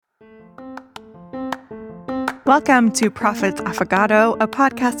Welcome to Profits Affogato, a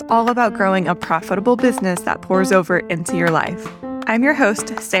podcast all about growing a profitable business that pours over into your life. I'm your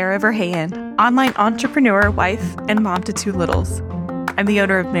host, Sarah Verheyen, online entrepreneur, wife, and mom to two littles. I'm the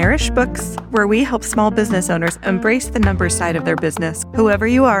owner of Marish Books, where we help small business owners embrace the numbers side of their business. Whoever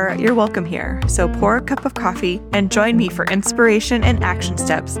you are, you're welcome here. So pour a cup of coffee and join me for inspiration and action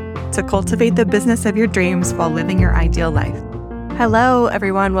steps to cultivate the business of your dreams while living your ideal life. Hello,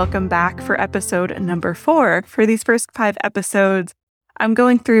 everyone. Welcome back for episode number 4. For these first 5 episodes, I'm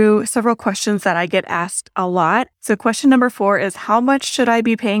going through several questions that I get asked a lot. So question number 4 is, how much should I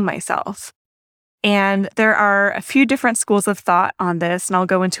be paying myself? And there are a few different schools of thought on this, and I'll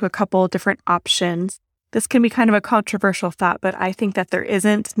go into a couple different options. This can be kind of a controversial thought, but I think that there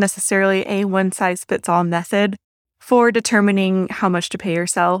isn't necessarily a one-size-fits-all method for determining how much to pay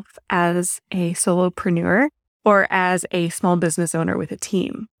yourself as a solopreneur or as a small business owner with a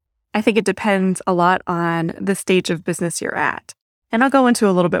team. I think it depends a lot on the stage of business you're at. And I'll go into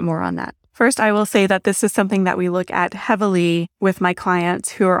a little bit more on that. First, I will say that this is something that we look at heavily with my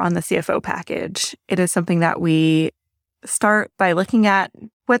clients who are on the CFO package. It is something that we start by looking at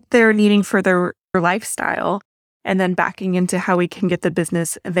what they're needing for their lifestyle and then backing into how we can get the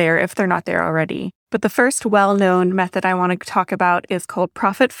business there if they're not there already. But the first well-known method I want to talk about is called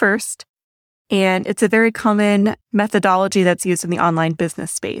Profit First. And it's a very common methodology that's used in the online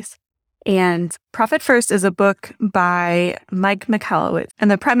business space. And Profit First is a book by Mike Michalowicz. And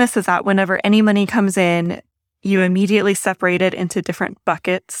the premise is that whenever any money comes in, you immediately separate it into different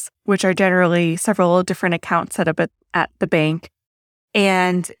buckets, which are generally several different accounts set up at the bank.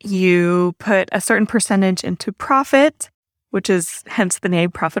 And you put a certain percentage into profit, which is hence the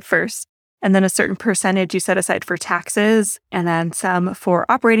name Profit First. And then a certain percentage you set aside for taxes, and then some for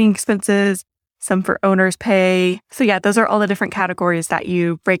operating expenses, some for owner's pay. So yeah, those are all the different categories that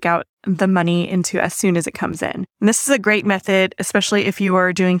you break out the money into as soon as it comes in. And this is a great method, especially if you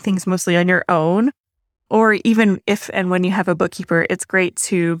are doing things mostly on your own, or even if and when you have a bookkeeper. It's great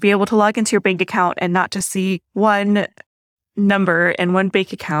to be able to log into your bank account and not just see one number in one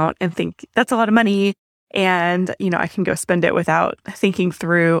bank account and think that's a lot of money and, I can go spend it without thinking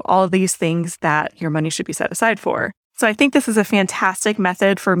through all of these things that your money should be set aside for. So I think this is a fantastic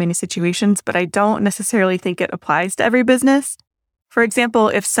method for many situations, but I don't necessarily think it applies to every business. For example,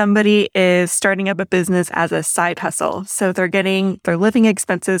 if somebody is starting up a business as a side hustle, so they're getting their living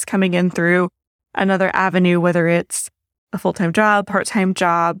expenses coming in through another avenue, whether it's a full-time job, part-time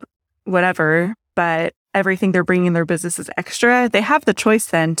job, whatever, but everything they're bringing in their business is extra, they have the choice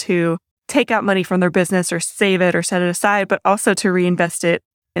then to take out money from their business or save it or set it aside, but also to reinvest it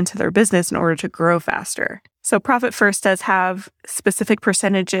into their business in order to grow faster. So Profit First does have specific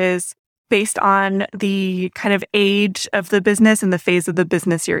percentages based on the kind of age of the business and the phase of the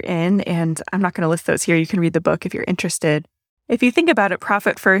business you're in. And I'm not going to list those here. You can read the book if you're interested. If you think about it,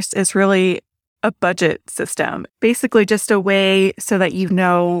 Profit First is really a budget system, basically just a way so that you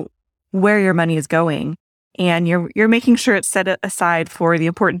know where your money is going. And you're making sure it's set aside for the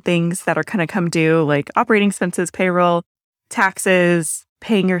important things that are going to come due, like operating expenses, payroll, taxes,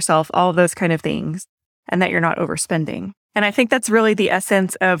 paying yourself, all of those kind of things, and that you're not overspending. And I think that's really the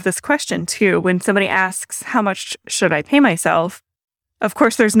essence of this question too. When somebody asks, how much should I pay myself? Of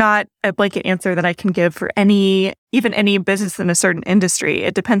course, there's not a blanket answer that I can give for even any business in a certain industry.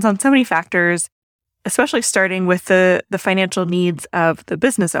 It depends on so many factors, especially starting with the financial needs of the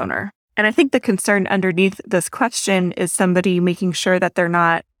business owner. And I think the concern underneath this question is somebody making sure that they're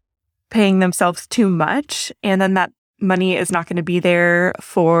not paying themselves too much, and then that money is not going to be there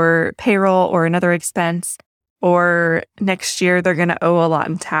for payroll or another expense, or next year they're going to owe a lot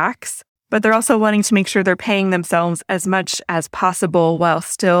in tax. But they're also wanting to make sure they're paying themselves as much as possible while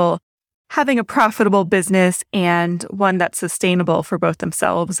still having a profitable business and one that's sustainable for both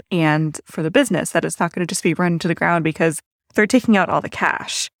themselves and for the business, that it's not going to just be run to the ground because they're taking out all the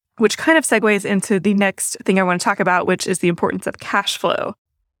cash, which kind of segues into the next thing I want to talk about, which is the importance of cash flow.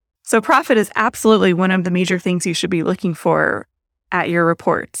 So profit is absolutely one of the major things you should be looking for at your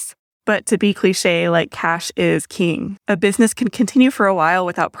reports. But to be cliche, like cash is king. A business can continue for a while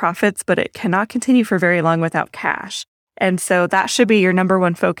without profits, but it cannot continue for very long without cash. And so that should be your number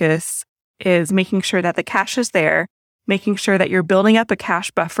one focus, is making sure that the cash is there, making sure that you're building up a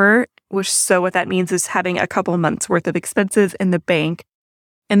cash buffer, so what that means is having a couple months worth of expenses in the bank.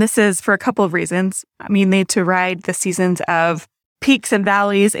 And this is for a couple of reasons. You need to ride the seasons of peaks and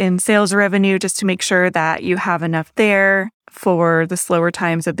valleys in sales revenue just to make sure that you have enough there for the slower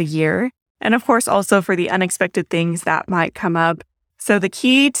times of the year. And of course, also for the unexpected things that might come up. So the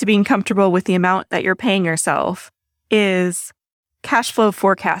key to being comfortable with the amount that you're paying yourself is cash flow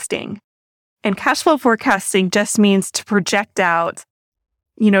forecasting. And cash flow forecasting just means to project out,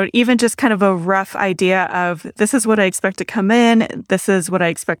 even just kind of a rough idea of this is what I expect to come in. This is what I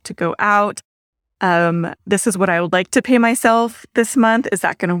expect to go out. This is what I would like to pay myself this month. Is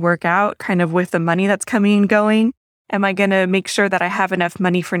that going to work out kind of with the money that's coming and going? Am I going to make sure that I have enough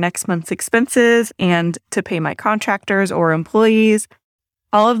money for next month's expenses and to pay my contractors or employees?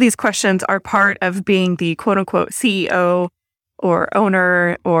 All of these questions are part of being the quote unquote CEO or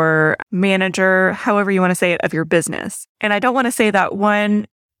owner or manager, however you want to say it, of your business. And I don't want to say that one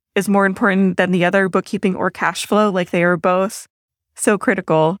is more important than the other, bookkeeping or cash flow, like they are both so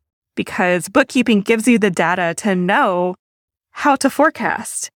critical, because bookkeeping gives you the data to know how to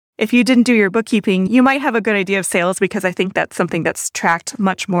forecast. If you didn't do your bookkeeping, you might have a good idea of sales because I think that's something that's tracked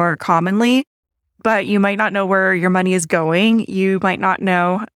much more commonly, but you might not know where your money is going. You might not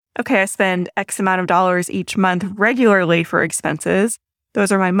know, okay, I spend X amount of dollars each month regularly for expenses.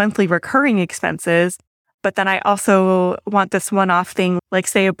 Those are my monthly recurring expenses. But then I also want this one-off thing, like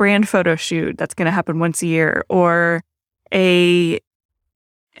say a brand photo shoot that's going to happen once a year, or a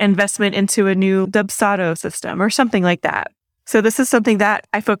investment into a new Dubsado system or something like that. So this is something that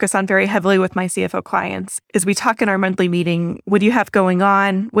I focus on very heavily with my CFO clients, is we talk in our monthly meeting, what do you have going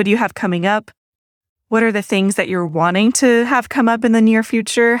on? What do you have coming up? What are the things that you're wanting to have come up in the near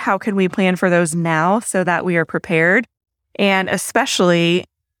future? How can we plan for those now so that we are prepared? And especially,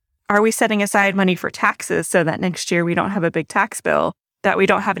 are we setting aside money for taxes so that next year we don't have a big tax bill that we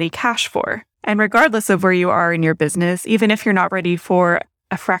don't have any cash for? And regardless of where you are in your business, even if you're not ready for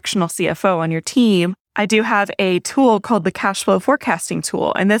a fractional CFO on your team, I do have a tool called the cash flow forecasting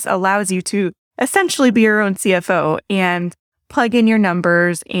tool. And this allows you to essentially be your own CFO and plug in your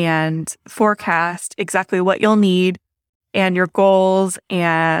numbers and forecast exactly what you'll need and your goals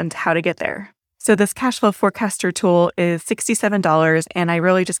and how to get there. So this cash flow forecaster tool is $67, and I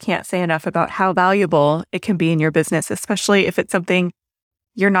really just can't say enough about how valuable it can be in your business, especially if it's something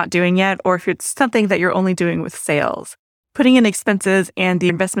you're not doing yet, or if it's something that you're only doing with sales. Putting in expenses and the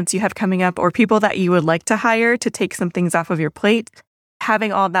investments you have coming up, or people that you would like to hire to take some things off of your plate,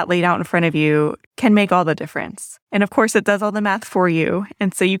 having all that laid out in front of you can make all the difference. And of course, it does all the math for you.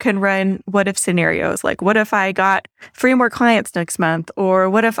 And so you can run what if scenarios, like what if I got 3 more clients next month? Or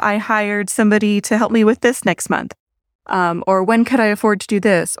what if I hired somebody to help me with this next month? Or when could I afford to do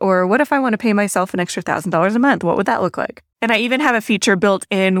this? Or what if I want to pay myself an extra $1,000 a month? What would that look like? And I even have a feature built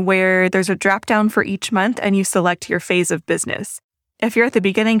in where there's a drop down for each month and you select your phase of business. If you're at the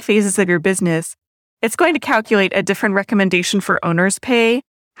beginning phases of your business, it's going to calculate a different recommendation for owner's pay,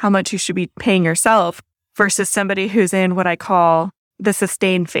 how much you should be paying yourself, versus somebody who's in what I call the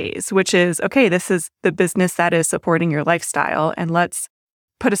sustain phase, which is, okay, this is the business that is supporting your lifestyle, and let's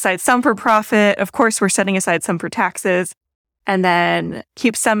put aside some for profit. Of course, we're setting aside some for taxes, and then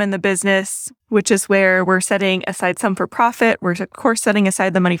keep some in the business, which is where we're setting aside some for profit. We're, of course, setting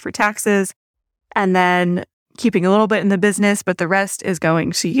aside the money for taxes, and then keeping a little bit in the business, but the rest is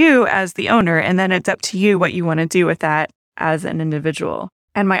going to you as the owner. And then it's up to you what you want to do with that as an individual.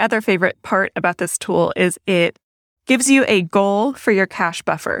 And my other favorite part about this tool is it gives you a goal for your cash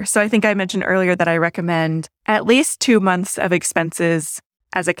buffer. So I think I mentioned earlier that I recommend at least 2 months of expenses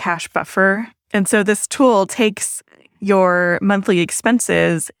as a cash buffer. And so this tool takes your monthly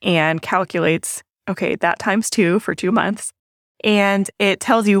expenses and calculates, okay, that times 2 for 2 months. And it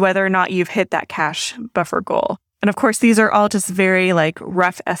tells you whether or not you've hit that cash buffer goal. And of course, these are all just very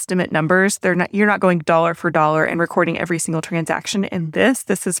rough estimate numbers. You're not going dollar for dollar and recording every single transaction in this.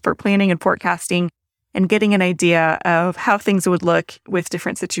 This is for planning and forecasting and getting an idea of how things would look with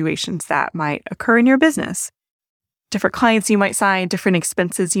different situations that might occur in your business. Different clients you might sign, different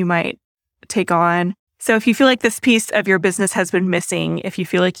expenses you might take on. So if you feel like this piece of your business has been missing, if you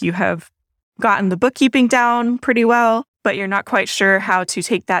feel like you have gotten the bookkeeping down pretty well, but you're not quite sure how to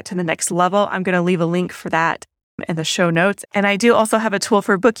take that to the next level, I'm going to leave a link for that in the show notes. And I do also have a tool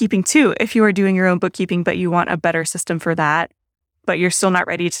for bookkeeping too, if you are doing your own bookkeeping, but you want a better system for that, but you're still not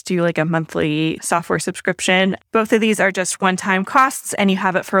ready to do a monthly software subscription. Both of these are just one-time costs and you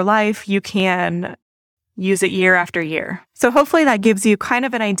have it for life. You can use it year after year. So hopefully that gives you kind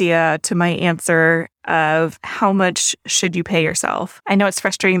of an idea to my answer of how much should you pay yourself. I know it's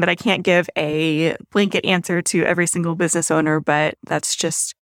frustrating that I can't give a blanket answer to every single business owner, but that's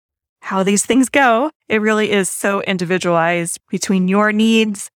just how these things go. It really is so individualized between your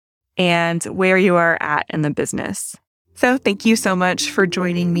needs and where you are at in the business. So thank you so much for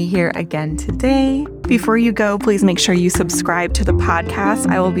joining me here again today. Before you go, please make sure you subscribe to the podcast.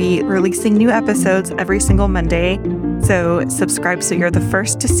 I will be releasing new episodes every single Monday. So subscribe so you're the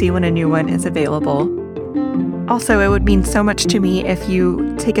first to see when a new one is available. Also, it would mean so much to me if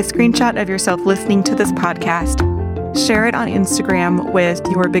you take a screenshot of yourself listening to this podcast, share it on Instagram with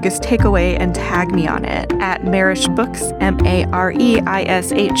your biggest takeaway, and tag me on it at Marish Books,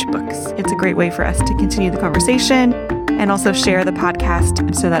 MAREISH Books. It's a great way for us to continue the conversation and also share the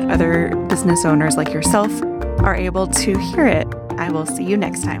podcast so that other business owners like yourself are able to hear it. I will see you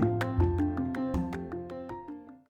next time.